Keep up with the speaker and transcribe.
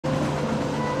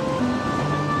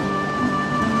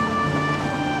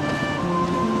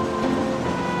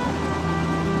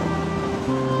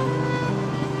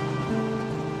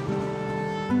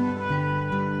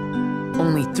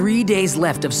3 days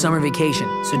left of summer vacation,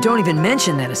 so don't even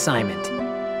mention that assignment.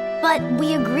 But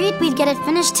we agreed we'd get it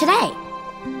finished today.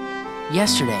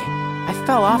 Yesterday, I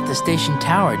fell off the station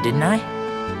tower, didn't I?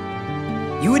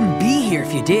 You wouldn't be here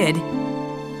if you did.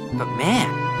 But man,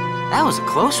 that was a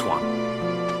close one.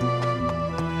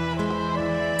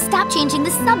 Stop changing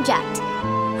the subject.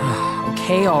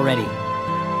 Okay already.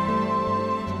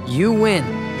 You win.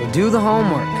 We'll do the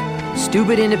homework.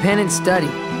 Stupid independent study.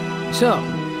 So,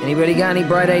 anybody got any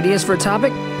bright ideas for a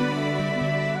topic?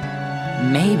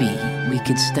 Maybe we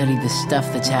could study the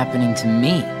stuff that's happening to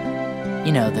me.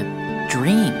 You know, the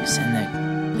dreams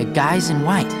and the guys in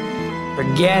white.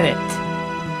 Forget it.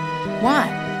 Why?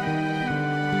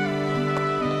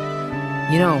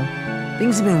 You know,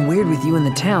 things have been weird with you in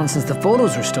the town since the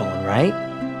photos were stolen, right?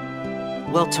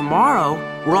 Well, tomorrow,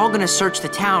 we're all gonna search the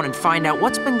town and find out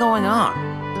what's been going on.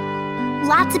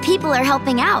 Lots of people are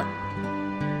helping out.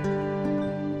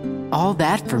 All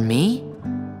that for me?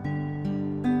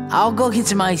 I'll go get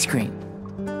some ice cream.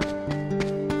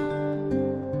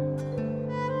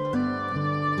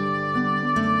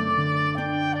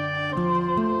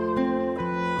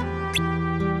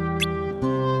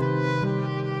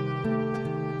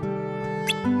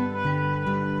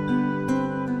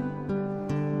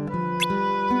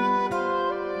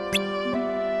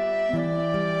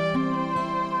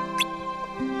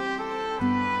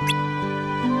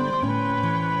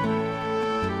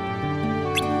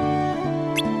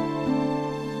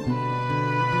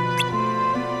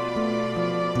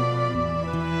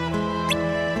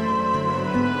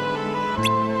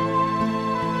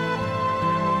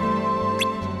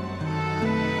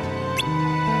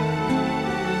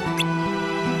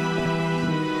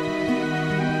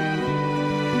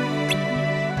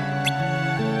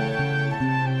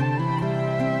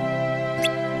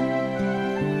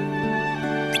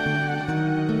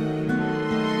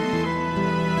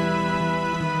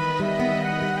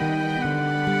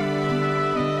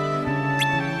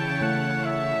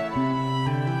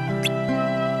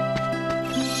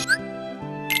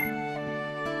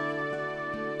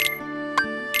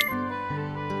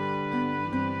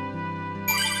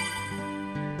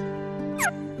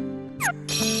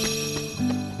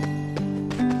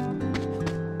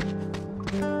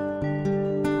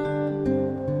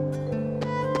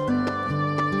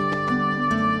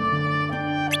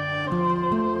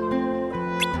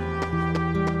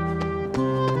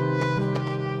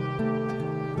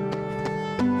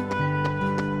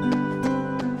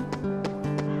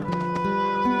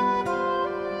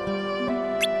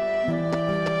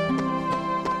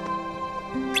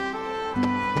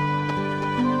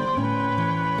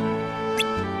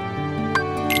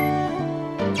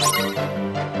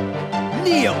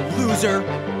 Kneel, loser!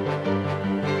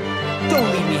 Don't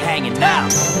leave me hanging now!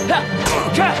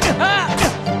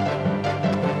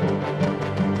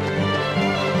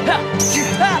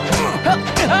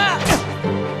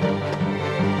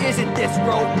 Isn't this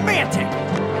romantic?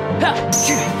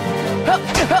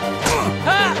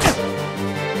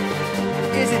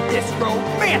 Isn't this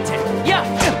romantic? Yeah!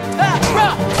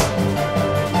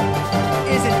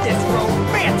 Isn't this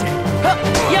romantic?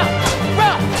 Yeah!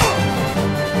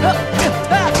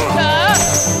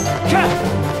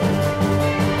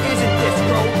 Isn't this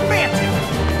romantic?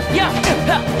 Yeah!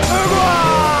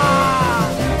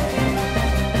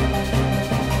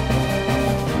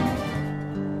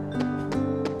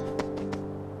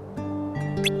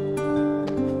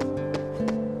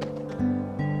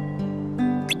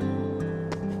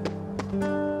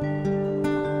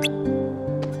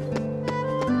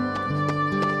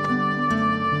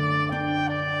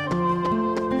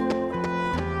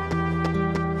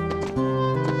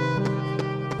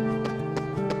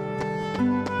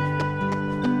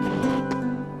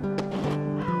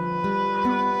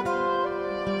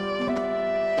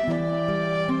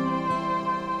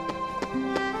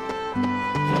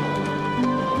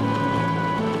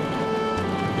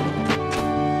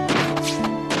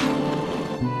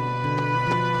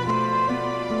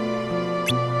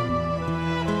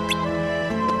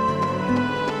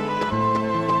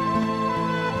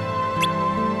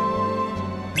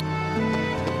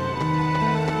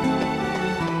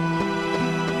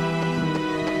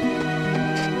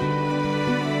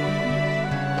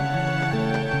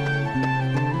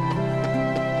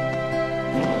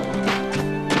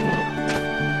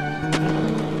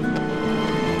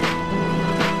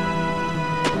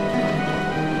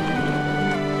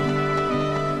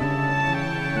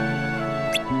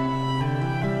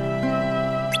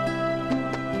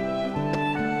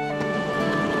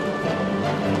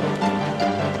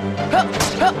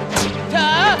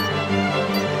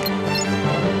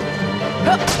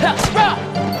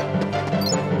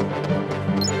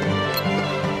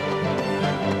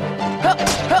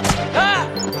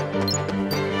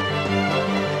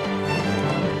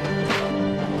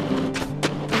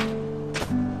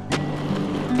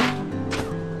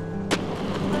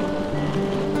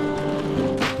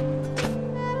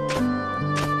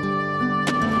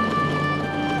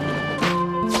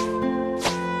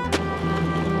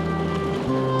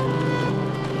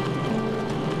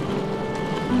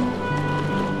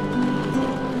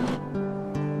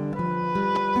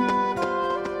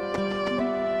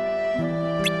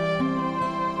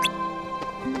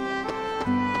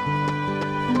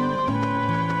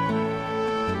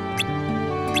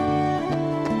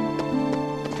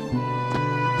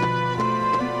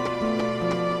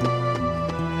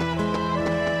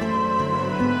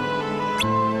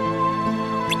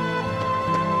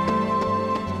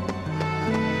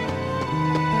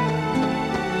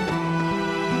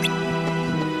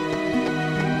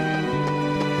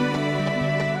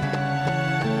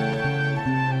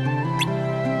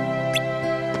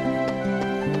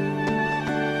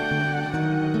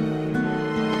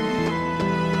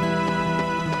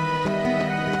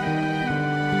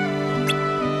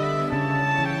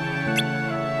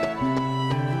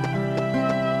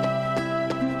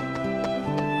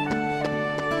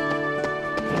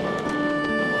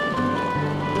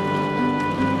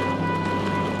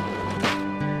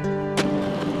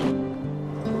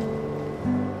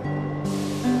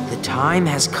 Time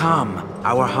has come.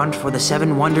 Our hunt for the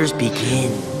Seven Wonders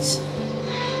begins.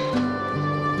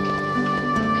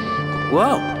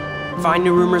 Whoa! Find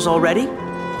new rumors already?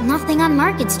 Nothing on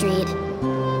Market Street.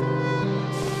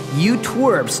 You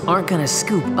twerps aren't gonna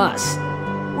scoop us.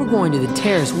 We're going to the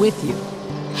Terrace with you.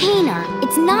 Hayner,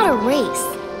 it's not a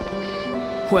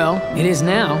race. Well, it is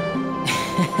now.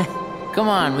 Come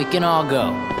on, we can all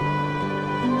go.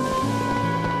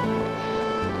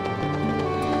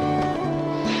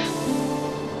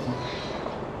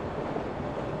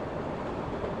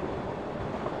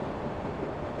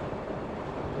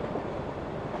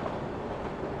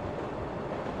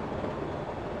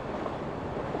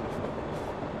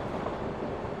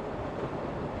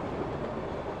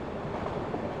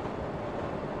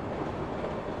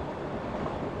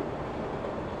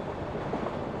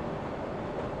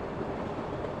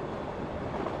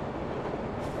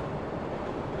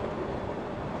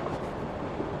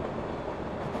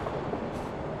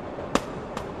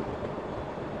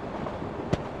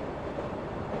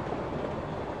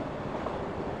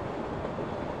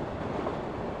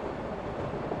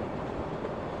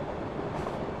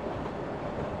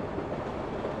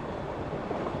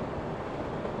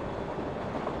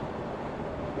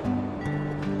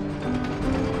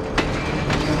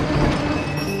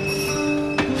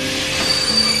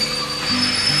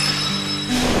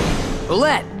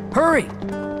 Bulette, hurry!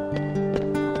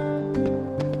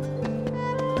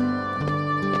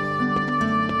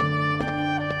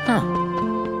 Huh.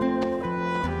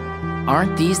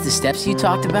 Aren't these the steps you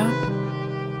talked about?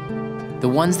 The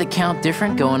ones that count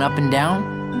different going up and down?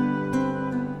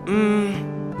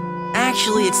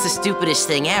 Actually, it's the stupidest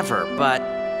thing ever, but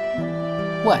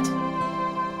What?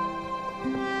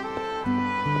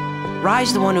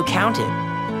 Rye's the one who counted.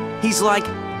 He's like,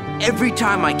 every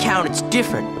time I count, it's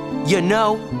different. You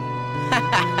know?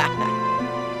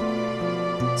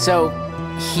 So,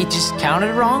 he just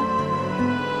counted wrong?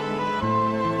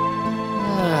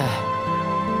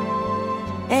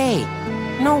 Hey,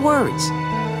 no worries.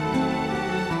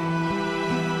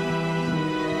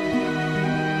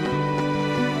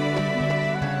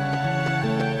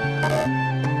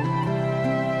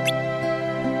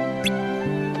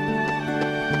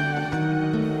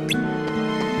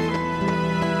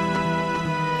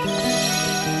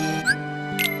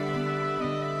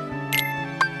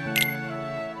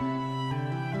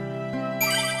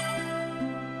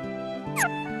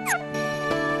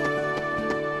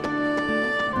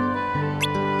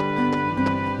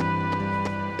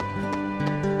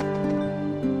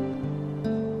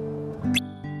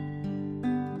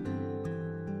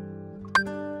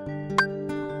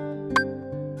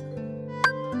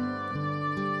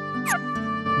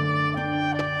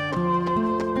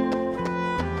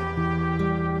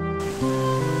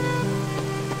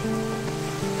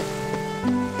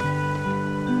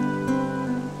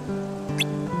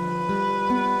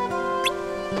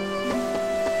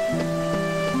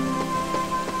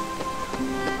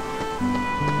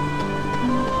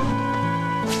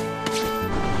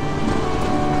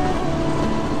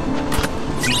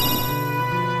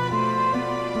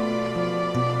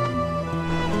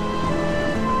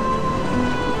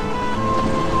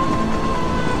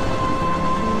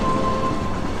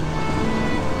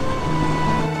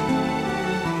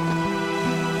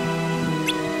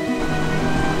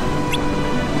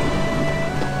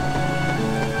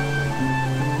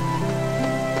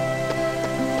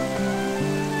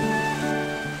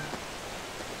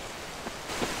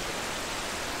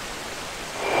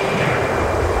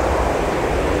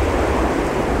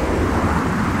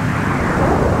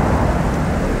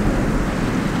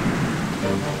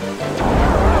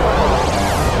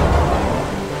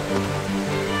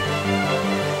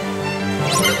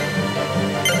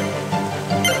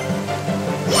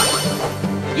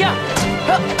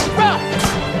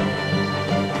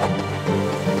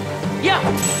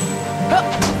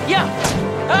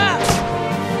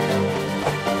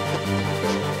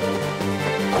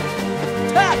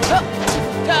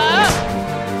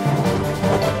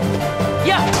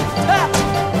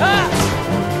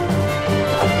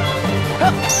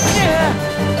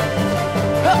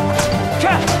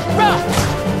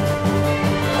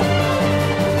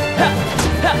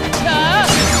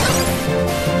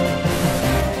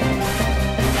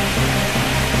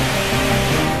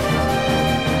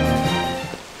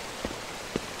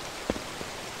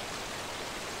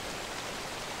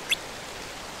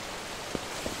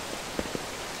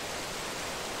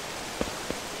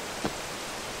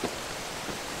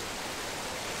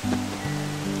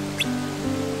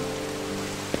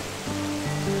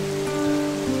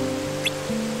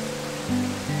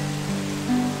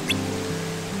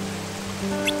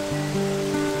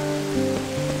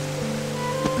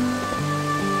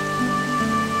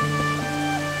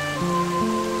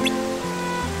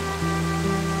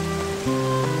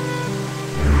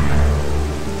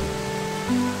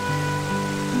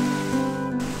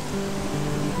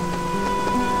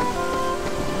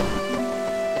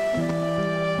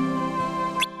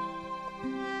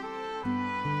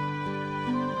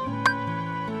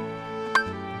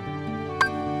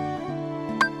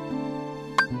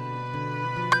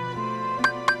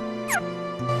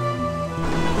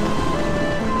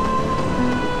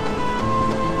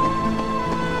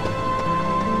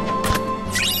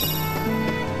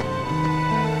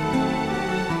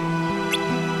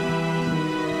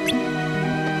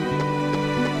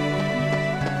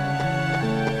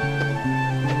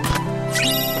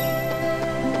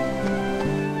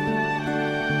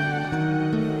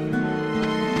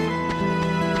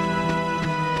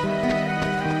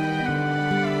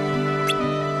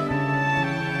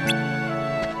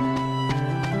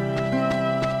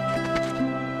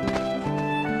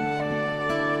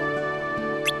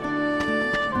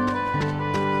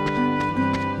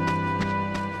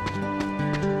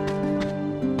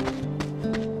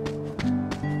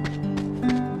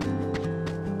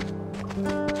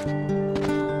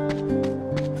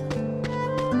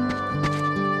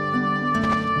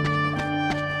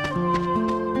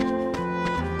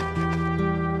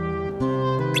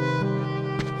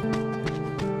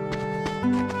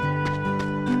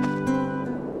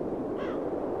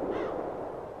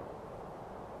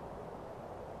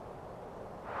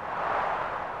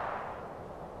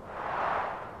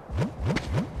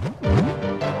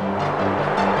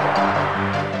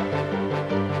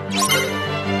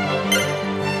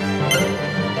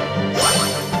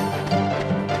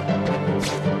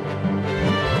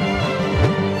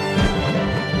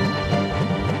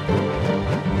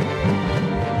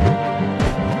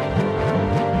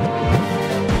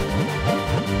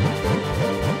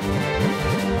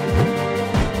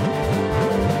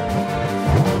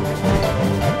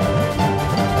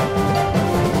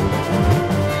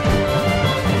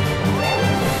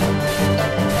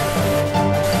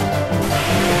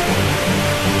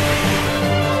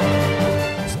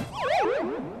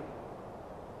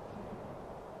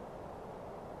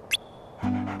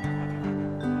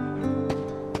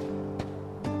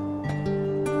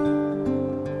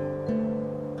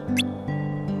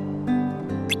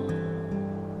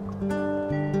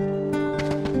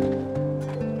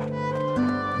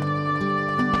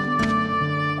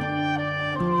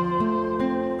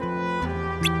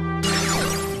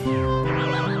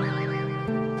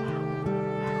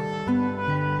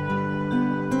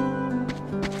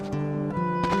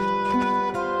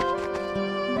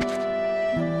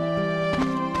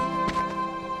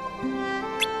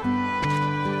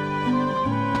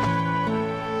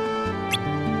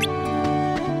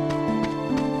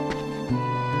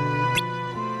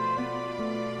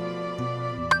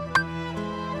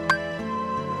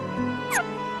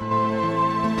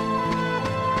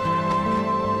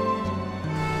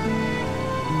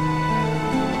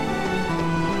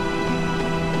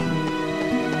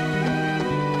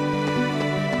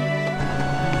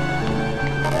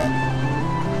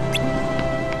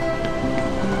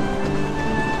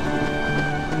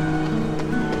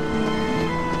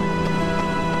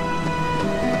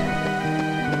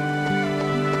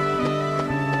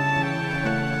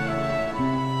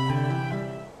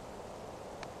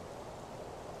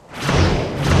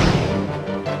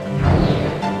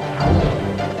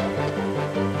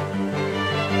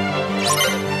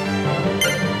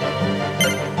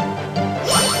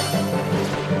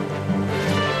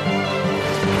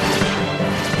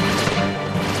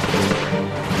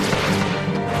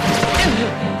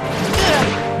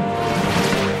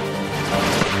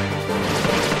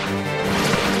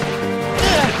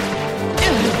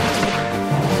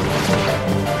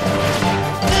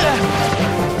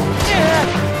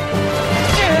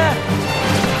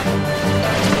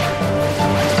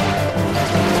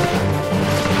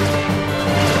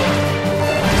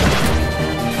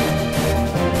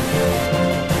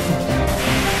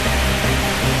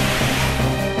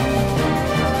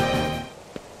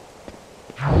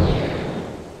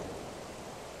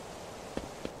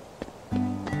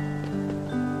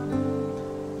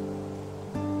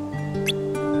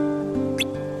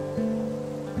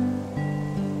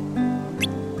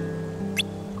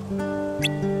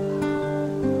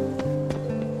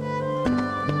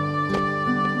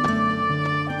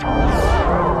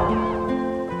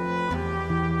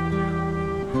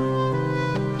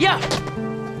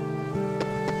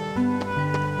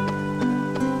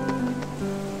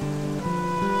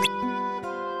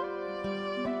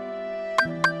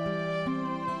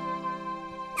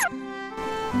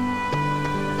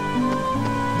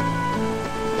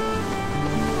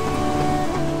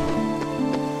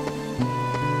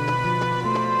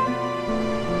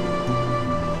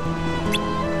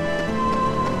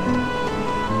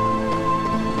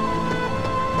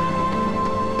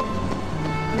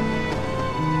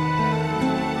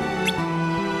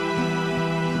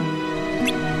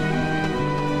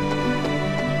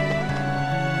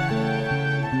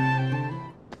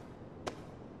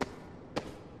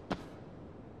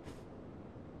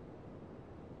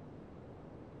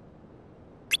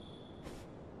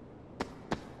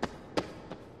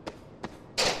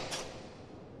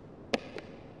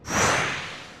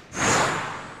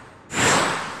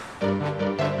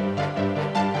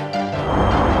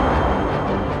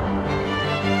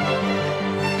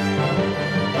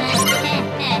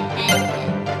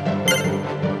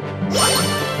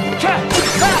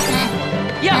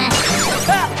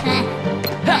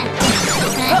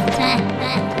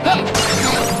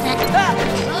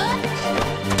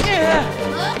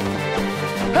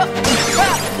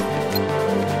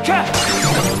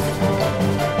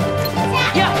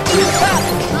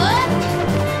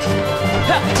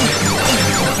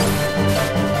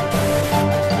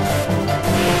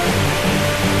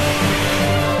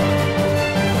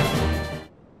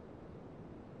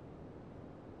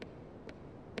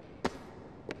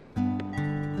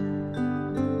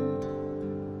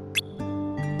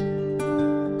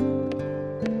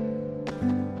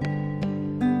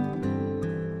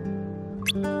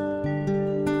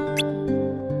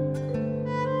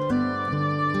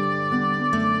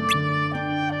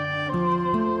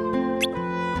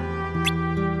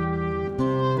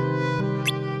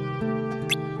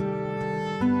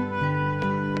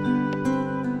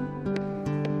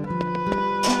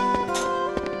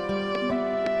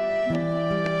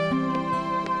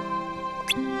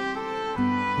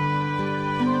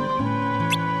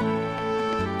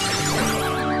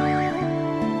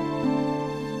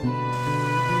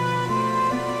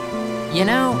 You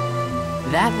know,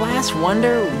 that last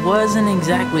wonder wasn't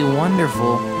exactly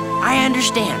wonderful. I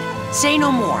understand. Say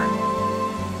no more.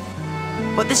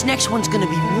 But this next one's gonna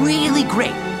be really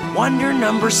great. Wonder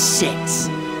number 6.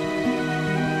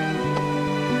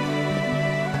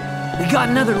 We got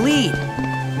another lead.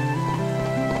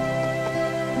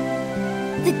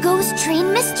 The ghost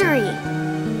train mystery.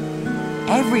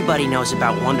 Everybody knows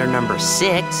about wonder number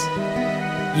 6.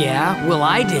 Yeah, well,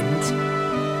 I didn't.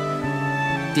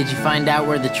 Did you find out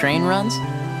where the train runs?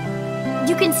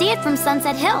 You can see it from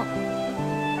Sunset Hill.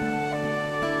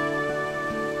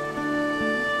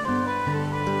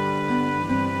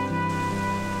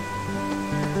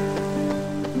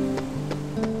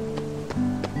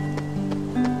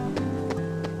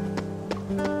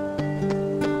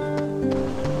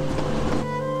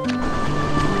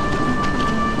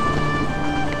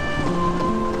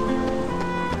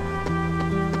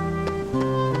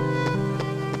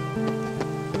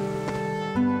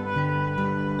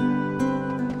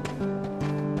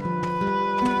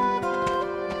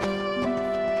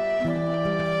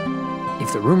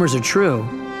 If the rumors are true,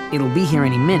 it'll be here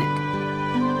any minute.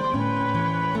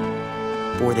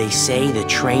 For they say the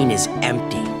train is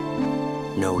empty.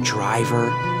 No driver,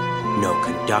 no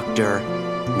conductor,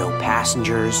 no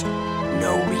passengers,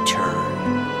 no return.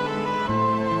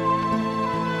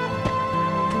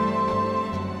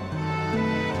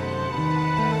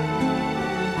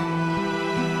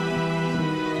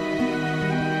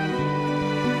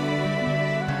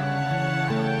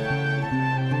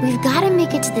 We've got to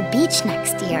make it to the beach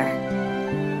next year.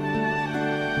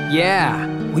 Yeah,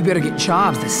 we better get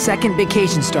jobs the second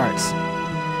vacation starts.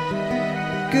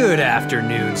 Good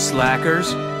afternoon,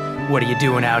 slackers. What are you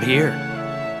doing out here?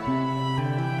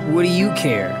 What do you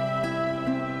care?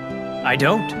 I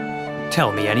don't.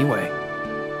 Tell me anyway.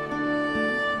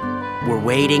 We're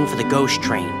waiting for the ghost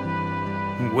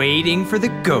train. Waiting for the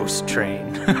ghost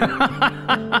train.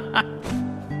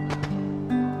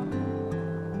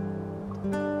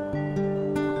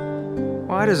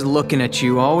 Why does looking at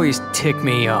you always tick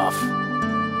me off?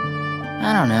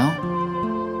 I don't know.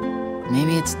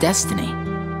 Maybe it's destiny.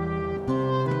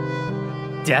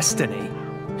 Destiny?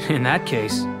 In that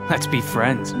case, let's be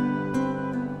friends.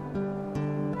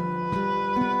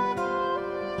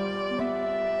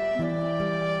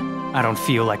 I don't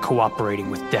feel like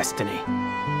cooperating with destiny.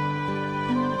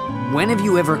 When have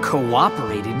you ever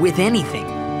cooperated with anything?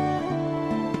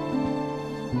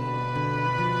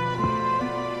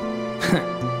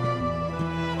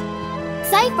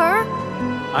 Cypher!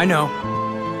 I know.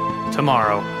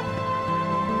 Tomorrow.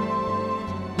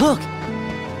 Look!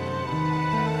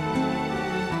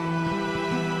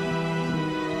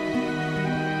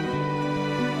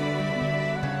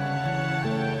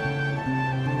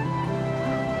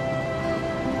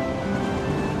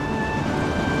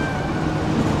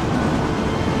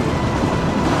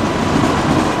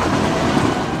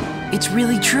 it's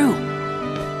really true.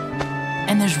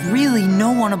 And there's really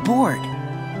no one aboard.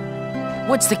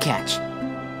 What's the catch?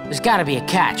 There's gotta be a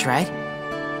catch, right?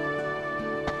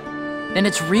 Then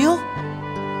it's real?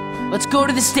 Let's go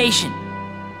to the station.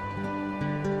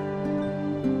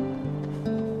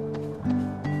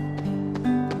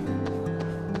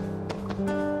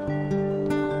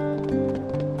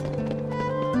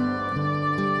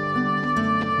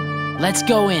 Let's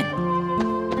go in.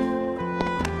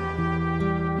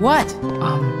 What?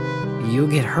 You'll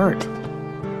get hurt.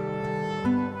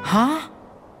 Huh?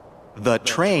 The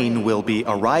train will be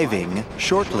arriving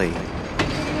shortly.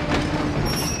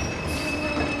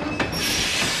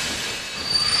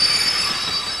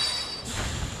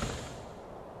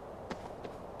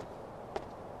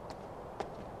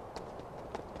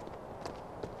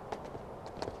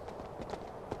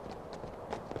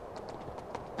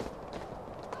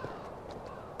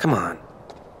 Come on,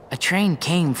 A train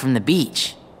came from the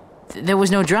beach. There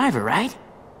was no driver, right?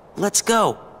 let's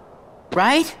go.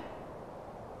 Right?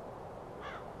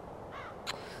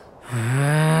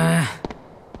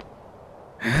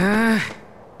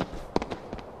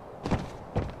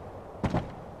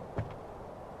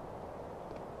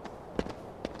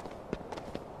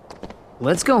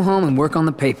 Let's go home and work on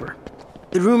the paper.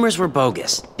 The rumors were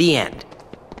bogus. The end.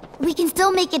 We can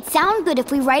still make it sound good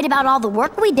if we write about all the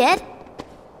work we did.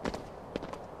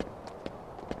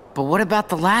 But what about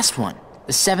the last one?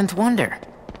 The seventh wonder?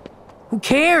 Who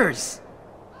cares?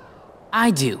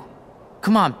 I do.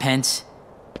 Come on, Pence.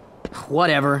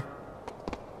 Whatever.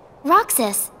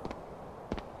 Roxas,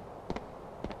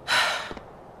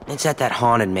 It's at that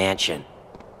haunted mansion.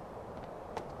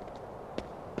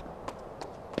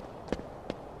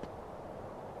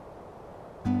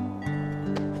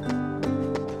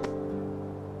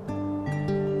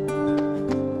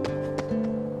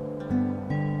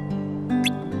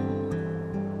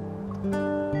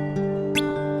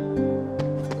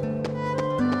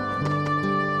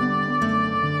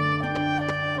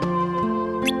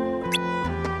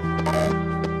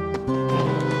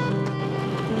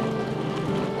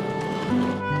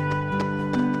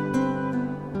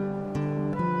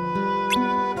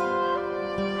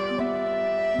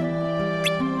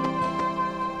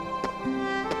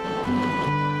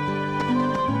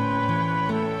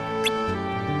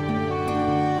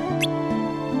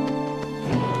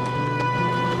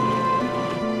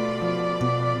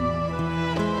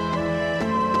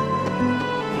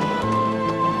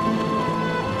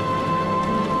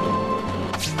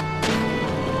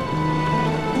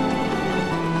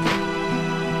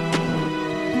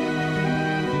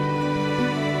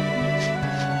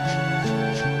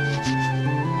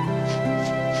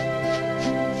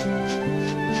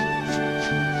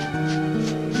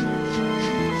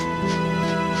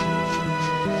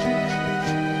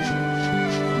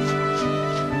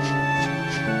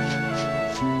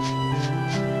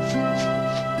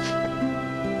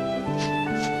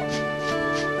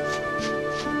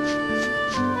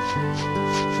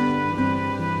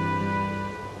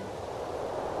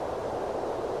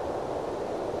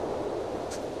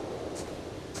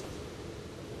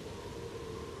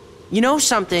 You know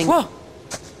something? Whoa!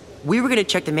 We were gonna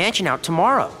check the mansion out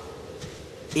tomorrow.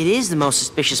 It is the most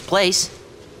suspicious place.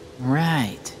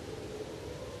 Right.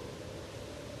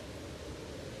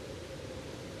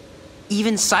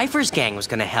 Even Cypher's gang was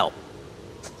gonna help.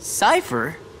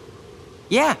 Cypher?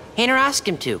 Yeah, Hayner asked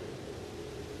him to.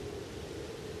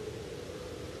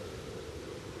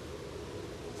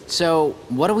 So,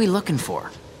 what are we looking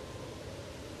for?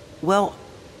 Well,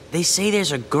 they say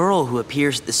there's a girl who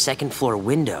appears at the second floor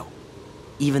window,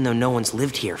 even though no one's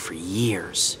lived here for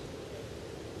years.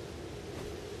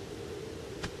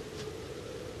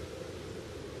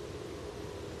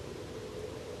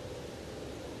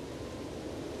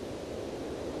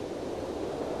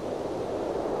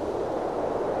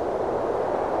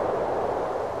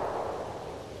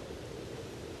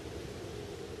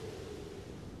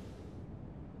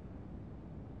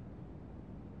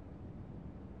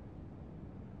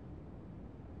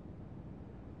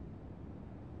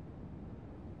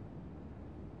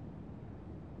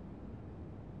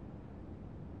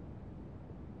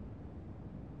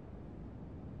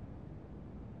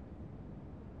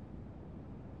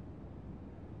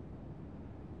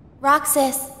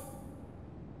 Roxas,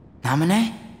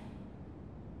 Namine?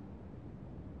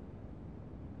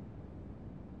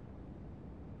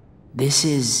 This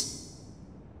is...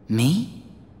 me?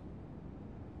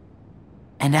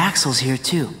 And Axel's here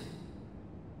too.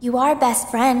 you are best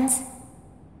friends.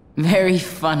 Very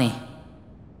funny.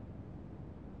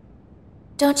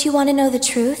 Don't you want to know the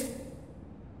truth?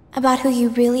 About who you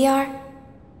really are?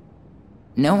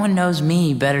 No one knows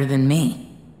me better than me.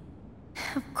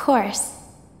 Of course.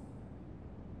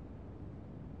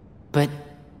 But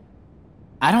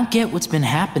I don't get what's been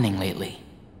happening lately.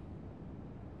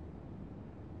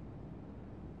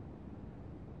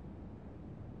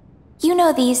 You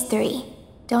know these three,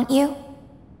 don't you?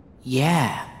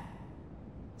 Yeah.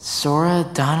 Sora,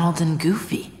 Donald, and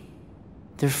Goofy.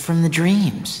 They're from the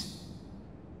dreams.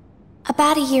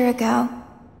 About a year ago,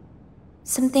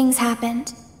 some things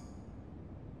happened.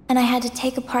 And I had to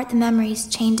take apart the memories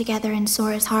chained together in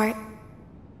Sora's heart.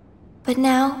 But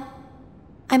now,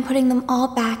 I'm putting them all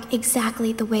back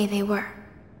exactly the way they were.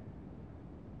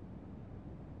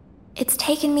 It's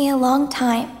taken me a long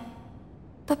time,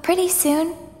 but pretty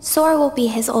soon, Sora will be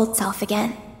his old self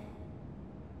again.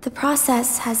 The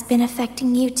process has been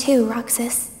affecting you too,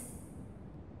 Roxas.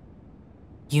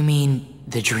 You mean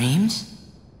the dreams?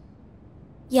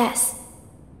 Yes.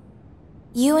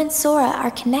 You and Sora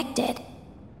are connected.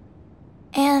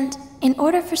 And in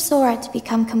order for Sora to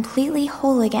become completely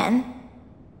whole again,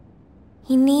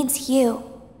 he needs you.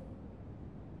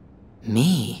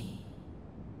 Me?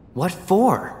 What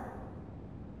for?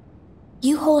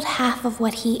 You hold half of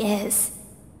what he is.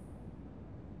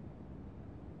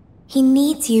 He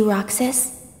needs you,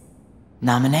 Roxas.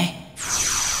 Naminé?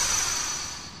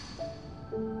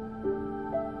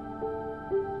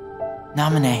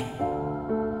 Naminé.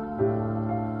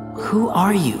 Who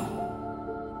are you?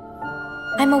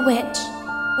 I'm a witch,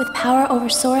 with power over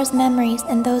Sora's memories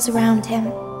and those around him.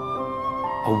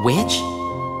 A witch?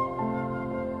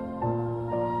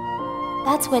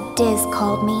 That's what Diz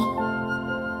called me.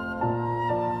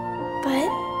 But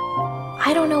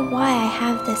I don't know why I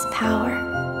have this power.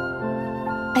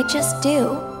 I just do.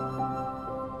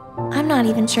 I'm not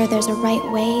even sure there's a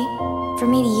right way for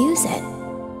me to use it.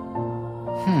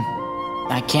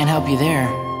 I can't help you there.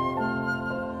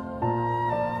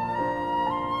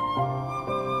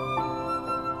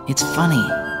 It's funny.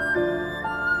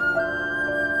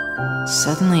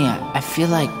 Suddenly, I feel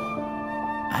like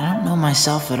I don't know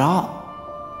myself at all.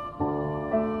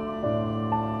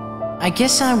 I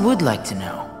guess I would like to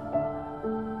know.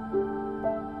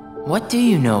 What do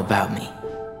you know about me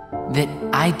that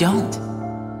I don't?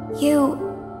 You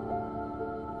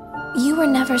were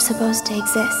never supposed to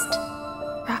exist,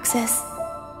 Roxas.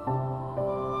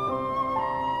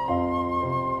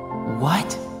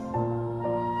 What?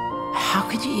 How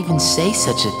could you even say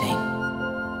such a thing?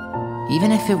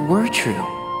 Even if it were true.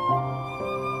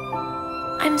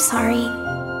 I'm sorry.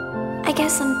 I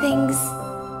guess some things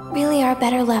really are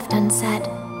better left unsaid.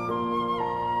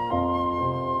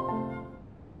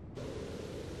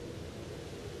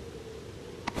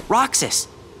 Roxas!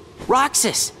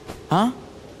 Roxas! Huh?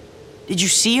 Did you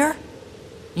see her?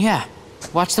 Yeah.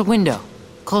 Watch the window.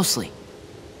 Closely.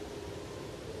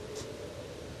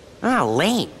 Ah,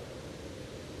 lame.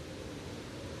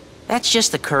 That's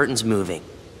just the curtains moving.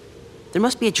 There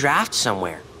must be a draft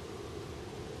somewhere.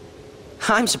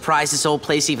 I'm surprised this old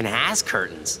place even has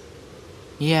curtains.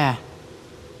 Yeah.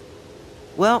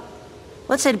 Well,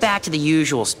 let's head back to the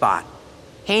usual spot.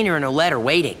 Hayner and Olette are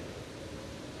waiting.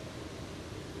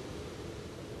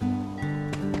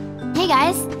 Hey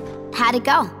guys, how'd it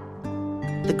go?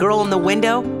 The girl in the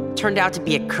window turned out to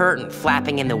be a curtain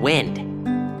flapping in the wind.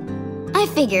 I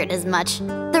figured as much.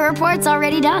 The report's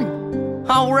already done.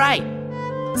 All right.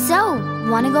 So,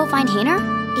 wanna go find Hayner?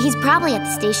 He's probably at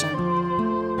the station.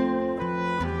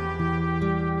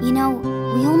 You know,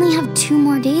 we only have 2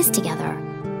 more days together.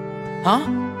 Huh?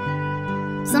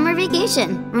 Summer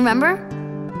vacation, remember?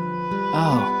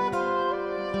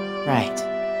 Oh. Right.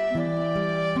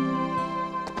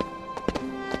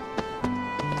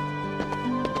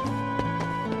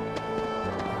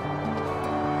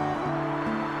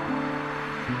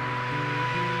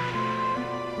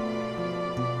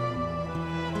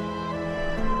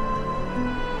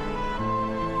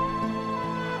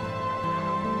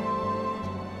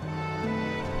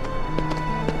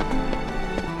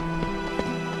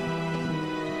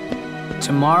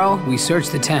 Tomorrow, we search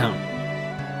the town.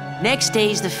 Next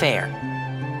day's the fair.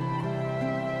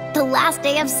 The last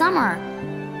day of summer.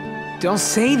 Don't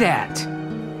say that.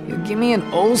 You'll give me an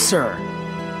ulcer.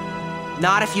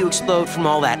 Not if you explode from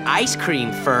all that ice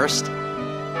cream first.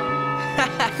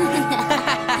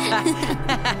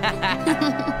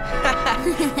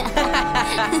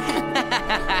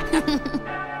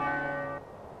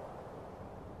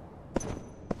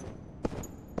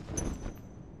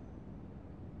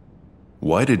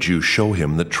 Why did you show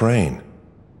him the train?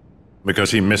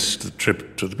 Because he missed the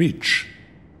trip to the beach.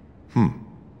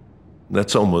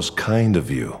 That's almost kind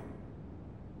of you.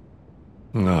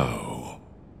 No.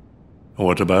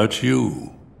 What about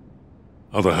you?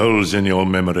 Are the holes in your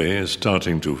memory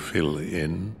starting to fill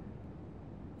in?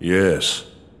 Yes.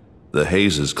 The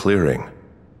haze is clearing.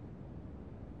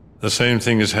 The same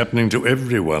thing is happening to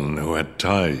everyone who had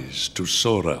ties to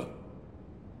Sora.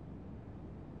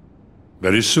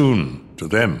 Very soon, to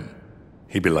them,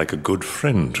 he'd be like a good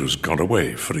friend who's gone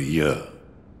away for a year.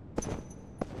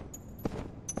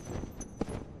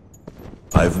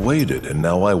 I've waited, and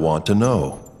now I want to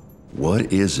know.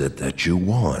 What is it that you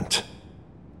want?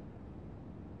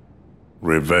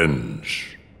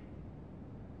 Revenge.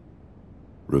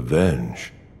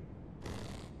 Revenge?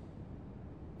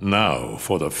 Now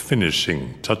for the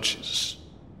finishing touches.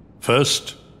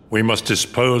 First, we must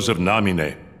dispose of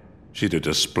Namine. She did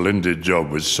a splendid job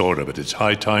with Sora, but it's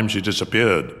high time she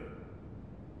disappeared.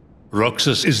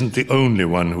 Roxas isn't the only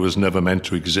one who was never meant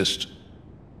to exist.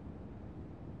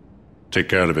 Take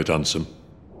care of it, Ansem.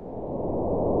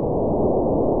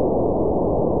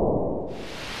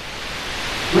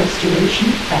 Restoration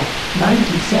at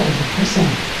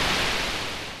 97%.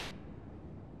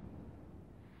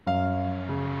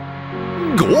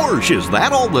 Gorge, is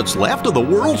that all that's left of the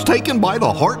worlds taken by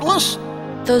the Heartless?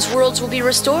 Those worlds will be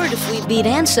restored if we beat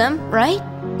Ansem, right?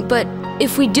 But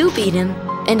if we do beat him,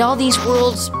 and all these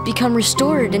worlds become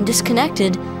restored and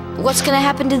disconnected, what's gonna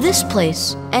happen to this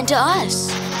place, and to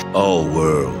us? All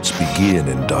worlds begin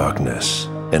in darkness,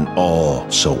 and all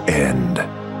so end.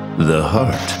 The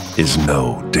heart is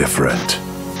no different.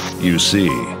 You see,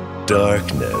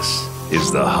 darkness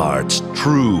is the heart's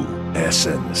true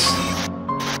essence.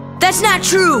 That's not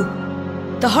true!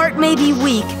 The heart may be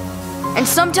weak, and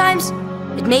sometimes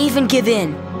it may even give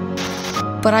in.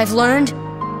 But I've learned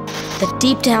that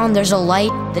deep down there's a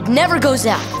light that never goes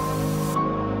out.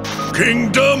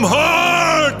 Kingdom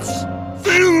Hearts!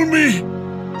 Fill me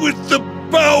with the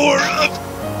power of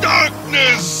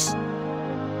darkness!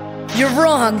 You're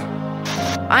wrong.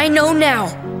 I know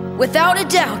now, without a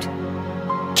doubt.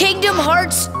 Kingdom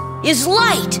Hearts is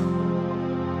light!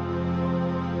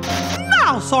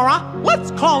 Now, Sora,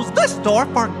 let's close this door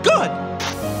for good!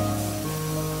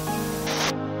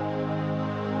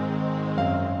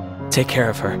 Take care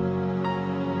of her.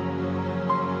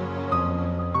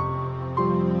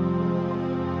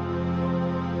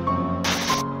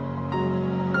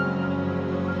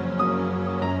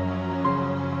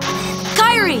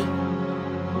 Kairi!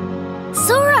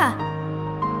 Sora!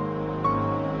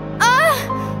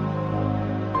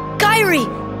 Kairi!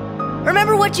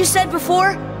 Remember what you said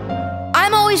before?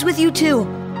 I'm always with you too.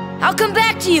 I'll come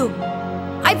back to you.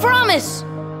 I promise!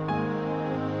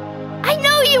 I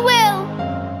know you will!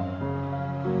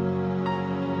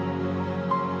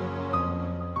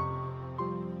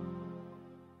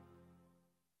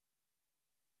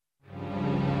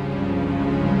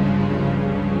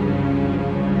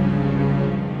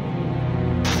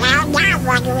 Now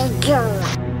what do we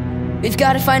do? We've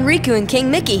got to find Riku and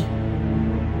King Mickey.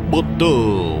 But,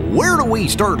 where do we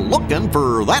start looking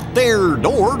for that there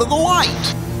door to the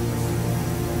light?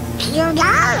 You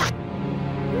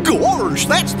know? Gorge,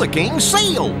 that's the King's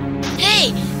seal!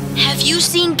 Hey, have you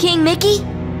seen King Mickey?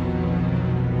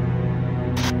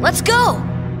 Let's go!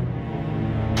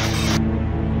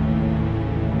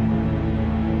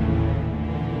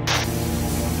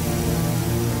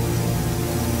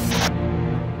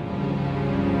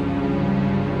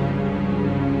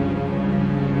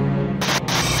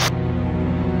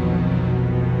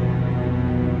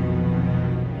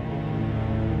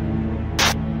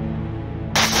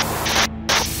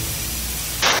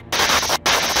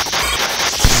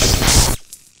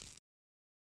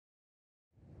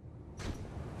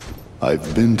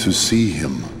 I've been to see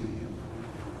him.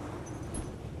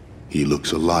 He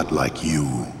looks a lot like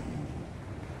you.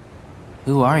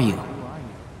 Who are you?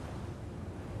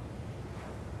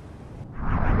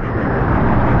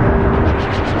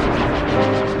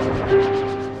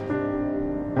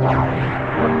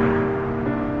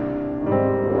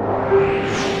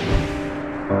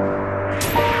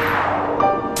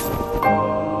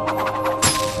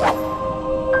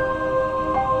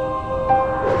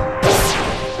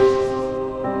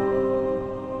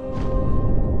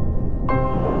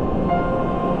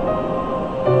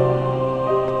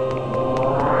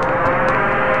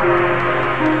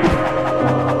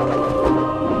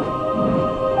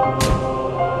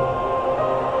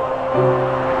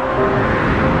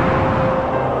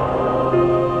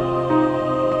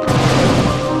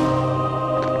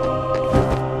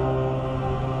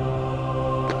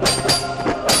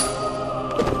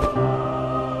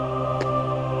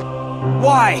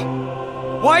 Why?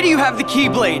 Why do you have the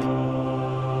Keyblade?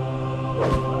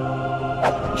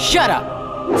 Shut up!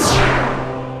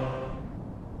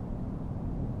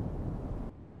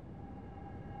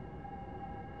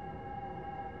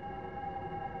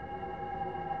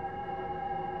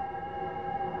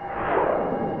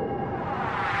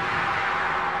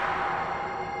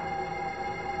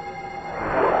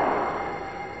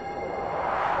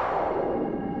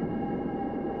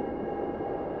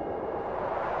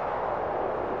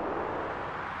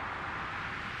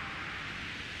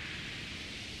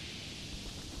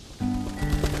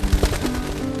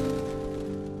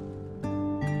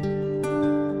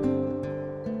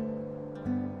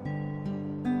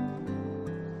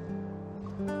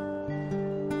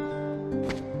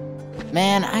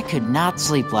 Man, I could not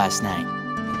sleep last night.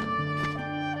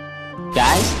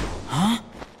 Guys?